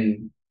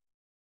and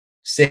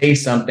say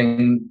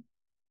something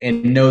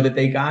and know that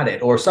they got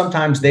it, or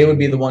sometimes they would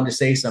be Mm, the one to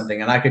say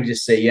something and I could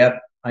just say, "Yep,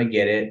 I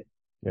get it."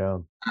 yeah.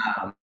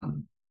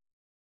 um,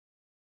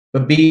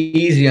 but be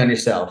easy on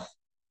yourself.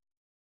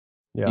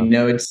 You Yeah.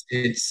 know, it's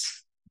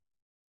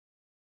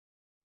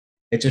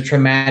a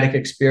traumatic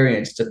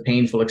experience, it's a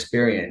painful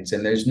experience,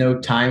 and there's no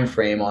time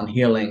frame on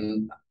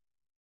healing.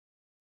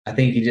 I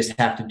think you just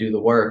have to do the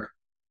work.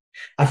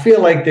 I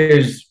feel like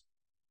there's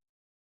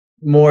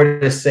more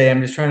to say.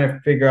 I'm just trying to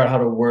figure out how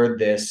to word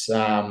this.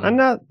 I'm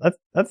not.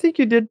 I think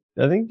you did.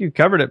 I think you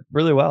covered it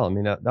really well. I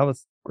mean, that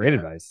was great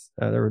advice.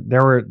 There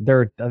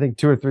were I think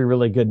two or three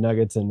really good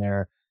nuggets in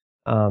there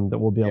that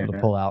we'll be able to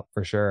Yeah. pull out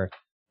for sure.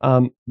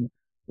 Um,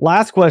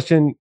 Last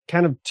question,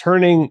 kind of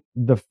turning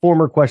the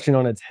former question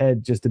on its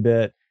head just a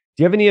bit.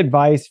 Do you have any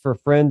advice for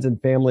friends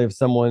and family of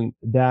someone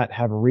that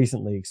have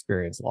recently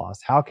experienced loss?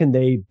 How can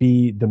they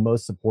be the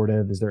most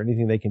supportive? Is there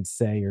anything they can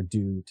say or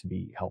do to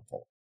be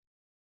helpful?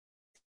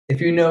 If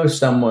you know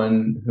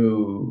someone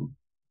who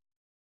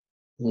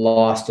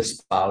lost a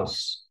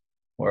spouse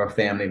or a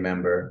family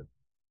member,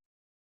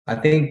 I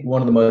think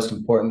one of the most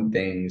important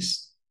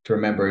things to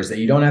remember is that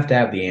you don't have to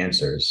have the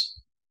answers,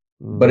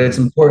 but it's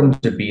Mm,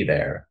 important to be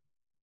there.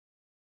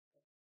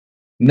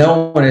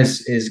 No one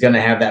is going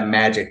to have that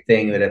magic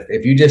thing that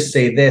if you just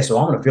say this, well,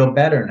 I'm going to feel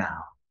better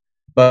now.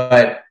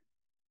 But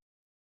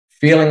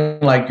feeling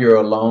like you're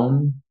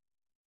alone,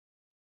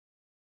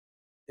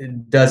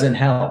 it doesn't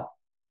help.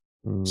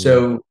 mm,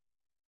 So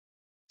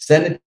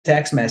send a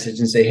text message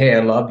and say, "Hey,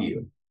 I love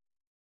you."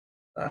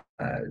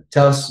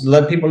 Tell us,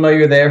 let people know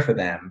you're there for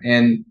them,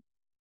 and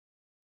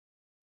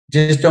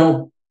just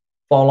don't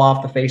fall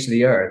off the face of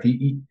the earth.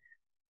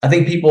 I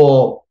think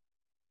people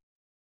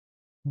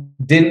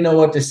didn't know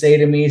what to say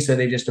to me, so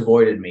they just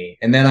avoided me.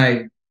 And then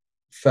I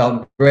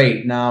felt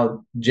great.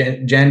 Now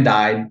Jen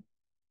died,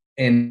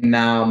 and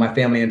now my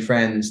family and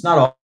friends,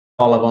 not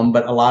all of them,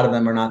 but a lot of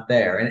them are not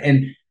there.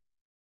 And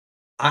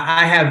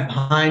I have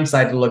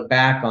hindsight to look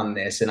back on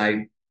this, and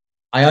I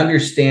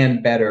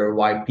understand better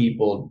why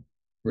people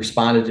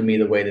responded to me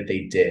the way that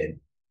they did.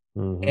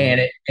 hmm.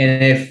 And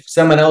if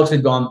someone else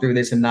had gone through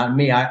this and not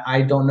me,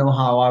 I don't know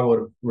how I would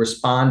have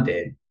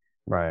responded.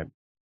 Right.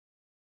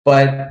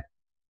 But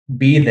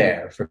be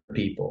there for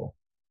people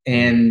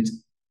Mm,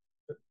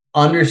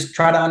 and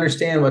try to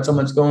understand what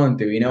someone's going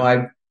through.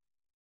 I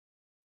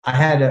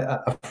had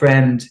a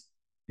friend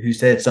who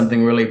said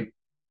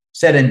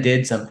and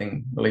did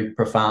something really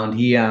profound.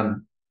 He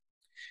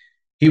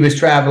was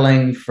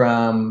traveling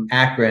from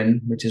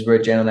Akron, which is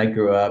where Jen and I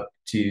grew up,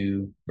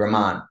 to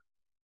Vermont,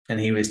 and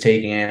he was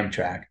taking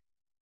Amtrak.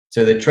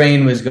 So the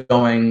train was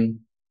going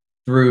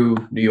through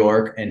New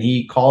York, and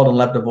he called and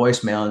left a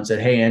voicemail and said,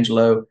 "Hey,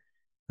 Angelo,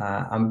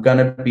 I'm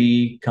gonna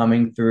be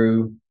coming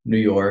through New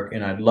York,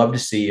 and I'd love to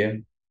see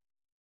you.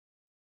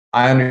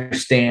 I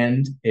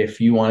understand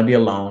if you want to be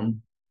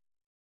alone,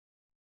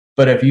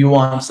 but if you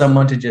want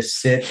someone to just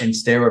sit and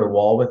stare at a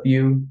wall with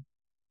you,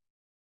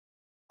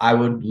 I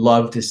would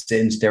love to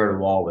sit and stare at a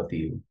wall with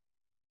you."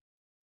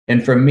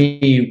 And for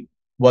me,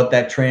 what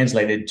that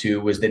translated to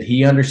was that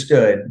he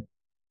understood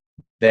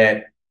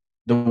that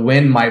the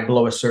wind might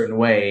blow a certain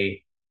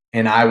way,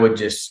 and I would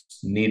just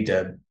need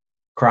to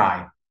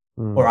cry,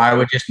 or mm. I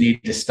would just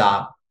need to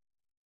stop.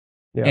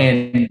 Yeah.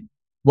 And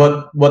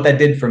what that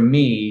did for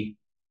me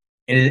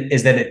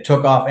is that it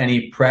took off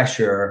any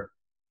pressure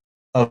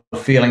of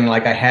feeling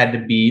like I had to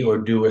be or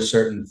do a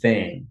certain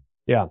thing.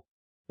 Yeah.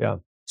 Yeah.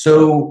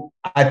 So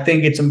I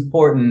think it's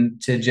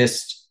important to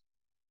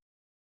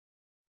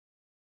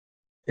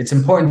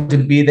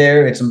be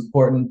there. It's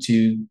important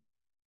to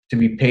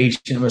be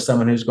patient with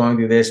someone who's going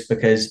through this,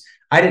 because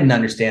I didn't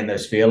understand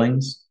those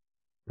feelings,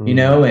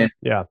 Mm, and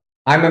yeah.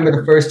 I remember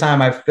the first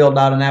time I filled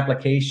out an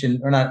application,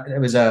 or not, it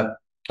was a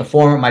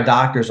form at my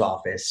doctor's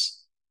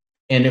office,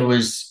 and it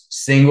was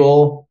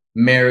single,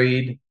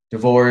 married,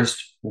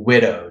 divorced,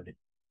 widowed.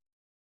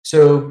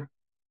 So,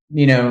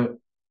 you know,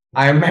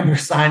 I remember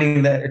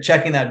signing that or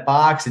checking that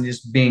box and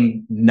just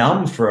being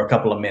numb for a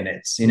couple of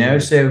minutes.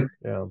 Mm, So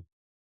yeah.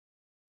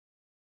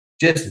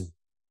 just Mm,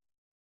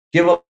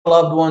 give a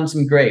loved one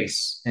some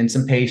grace and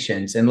some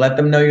patience, and let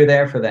them know you're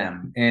there for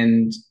them.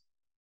 And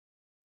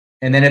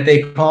then if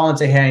they call and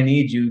say, "Hey, I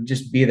need you,"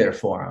 just be there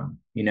for them,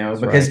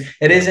 that's right. because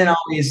it Yeah. isn't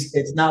always,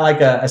 it's not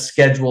like a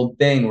scheduled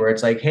thing where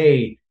it's like,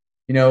 "Hey,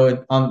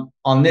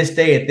 on this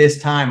day at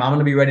this time, I'm going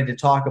to be ready to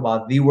talk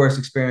about the worst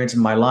experience in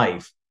my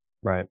life."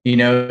 Right.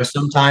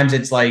 Sometimes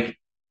it's like,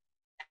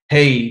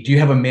 "Hey, do you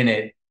have a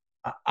minute?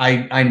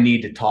 I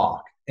need to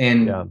talk." Yeah.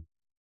 And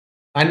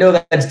I know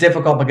that's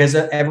difficult because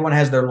everyone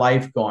has their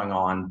life going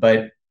on,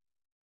 but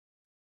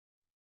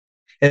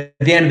at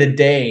the end of the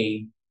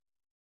day,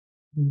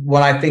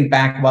 when I think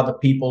back about the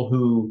people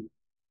who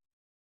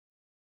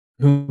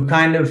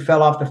kind of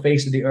fell off the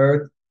face of the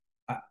earth,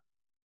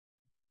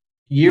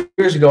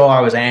 years ago, I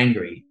was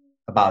angry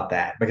about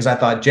that because I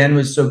thought Jen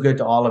was so good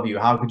to all of you.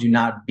 How could you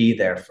not be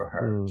there for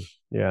her? Mm,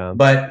 yeah.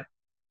 But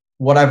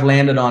what I've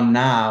landed on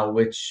now,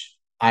 which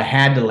I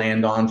had to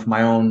land on for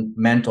my own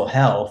mental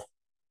health,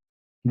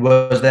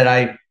 was that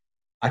I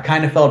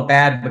kind of felt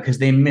bad because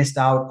they missed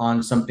out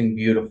on something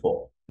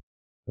beautiful.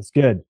 That's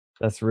good.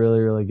 That's really,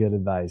 really good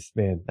advice,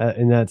 man.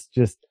 And that's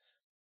just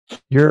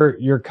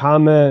your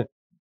comment.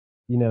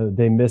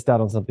 They missed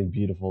out on something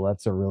beautiful.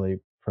 That's a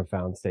really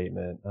profound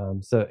statement.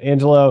 So,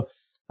 Angelo,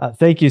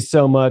 thank you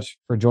so much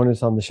for joining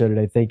us on the show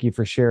today. Thank you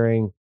for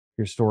sharing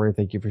your story.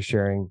 Thank you for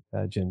sharing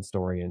Jen's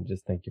story, and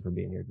just thank you for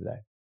being here today.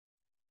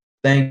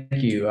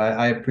 Thank you.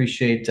 I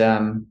appreciate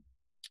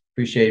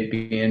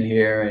being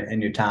here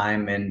and your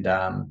time. And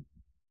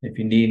if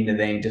you need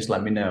anything, just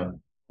let me know.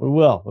 We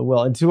will. We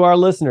will. And to our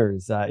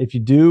listeners, if you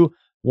do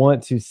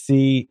want to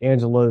see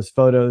Angelo's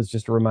photos,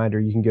 just a reminder,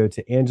 you can go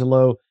to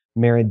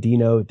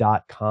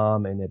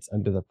angelomarandino.com, and it's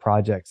under the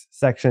projects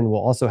section.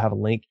 We'll also have a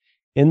link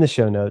in the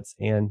show notes.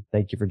 And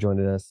thank you for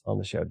joining us on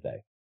the show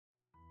today.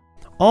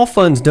 All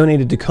funds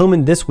donated to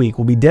Komen this week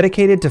will be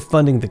dedicated to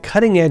funding the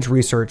cutting-edge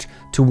research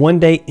to one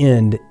day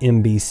end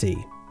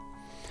MBC.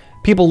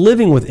 People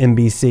living with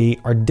MBC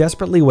are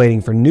desperately waiting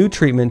for new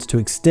treatments to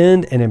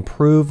extend and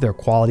improve their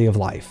quality of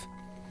life.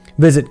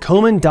 Visit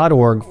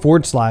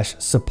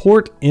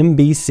komen.org/support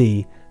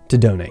MBC to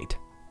donate.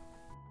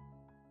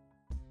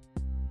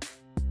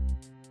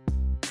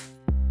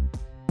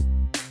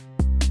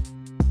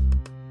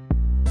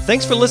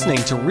 Thanks for listening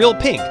to Real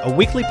Pink, a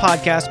weekly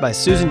podcast by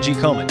Susan G.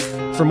 Komen.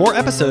 For more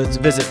episodes,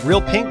 visit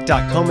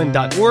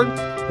realpink.komen.org,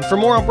 and for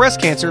more on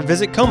breast cancer,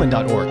 visit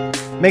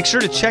komen.org. Make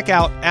sure to check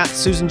out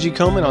 @Susan G.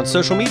 Komen on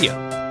social media.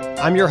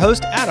 I'm your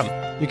host, Adam.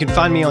 You can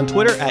find me on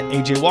Twitter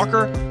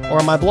 @AJWalker or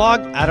on my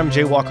blog,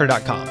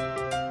 adamjwalker.com.